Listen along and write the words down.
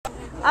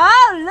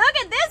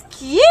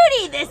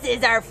cutie. This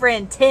is our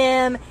friend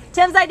Tim.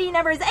 Tim's ID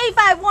number is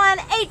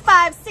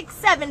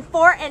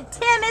A5185674, and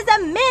Tim is a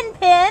min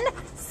pin.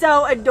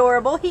 So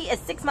adorable. He is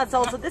 6 months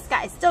old, so this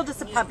guy is still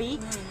just a puppy.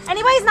 And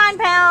he weighs 9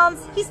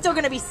 pounds. He's still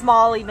going to be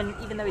small, even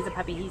though he's a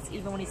puppy.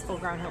 Even when he's full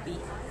grown, he'll be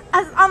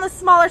on the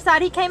smaller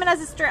side. He came in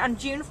as a stray on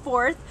June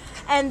 4th.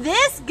 And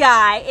this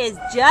guy is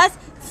just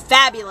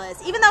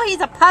fabulous. Even though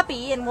he's a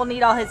puppy and we'll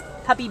need all his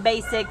puppy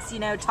basics, you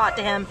know, taught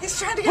to him. He's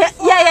trying to get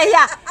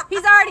Yeah.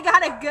 He's already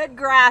got a good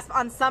grasp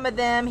on some of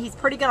them. He's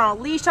pretty good on a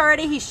leash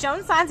already. He's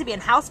shown signs of being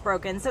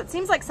housebroken, so it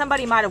seems like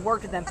somebody might have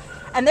worked with him.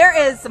 And there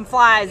is some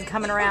flies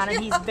coming around,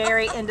 and he's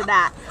very into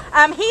that.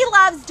 He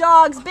loves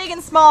dogs, big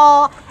and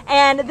small,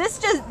 and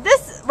this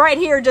right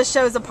here just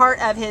shows a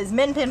part of his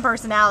min pin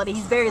personality.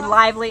 He's very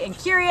lively and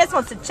curious,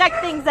 wants to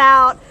check things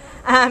out.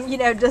 You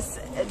know,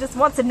 just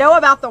wants to know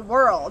about the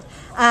world.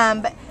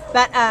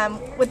 But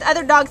with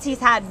other dogs, he's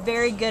had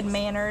very good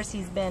manners.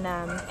 He's been,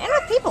 and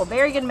with people,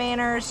 very good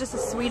manners, just a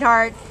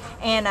sweetheart.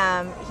 And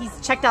he's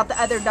checked out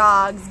the other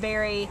dogs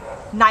very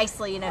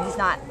nicely. You know, he's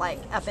not like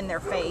up in their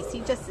face. He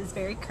just is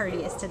very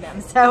courteous to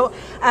them. So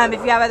if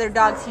you have other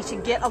dogs, he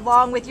should get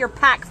along with your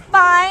pack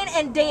fine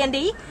and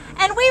dandy.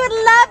 And we would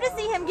love to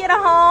see him get a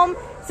home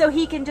so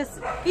he can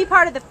just be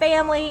part of the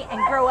family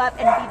and grow up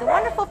and be the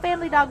wonderful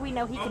family dog we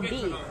know he can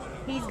be.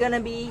 He's going to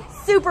be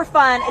super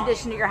fun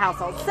addition to your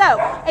household. So,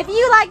 if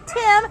you like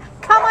Tim,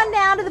 come on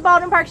down to the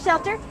Baldwin Park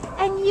shelter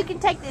and you can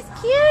take this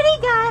cutie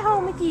guy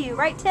home with you.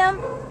 Right,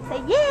 Tim?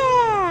 Say,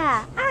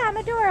 yeah, I'm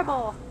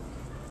adorable.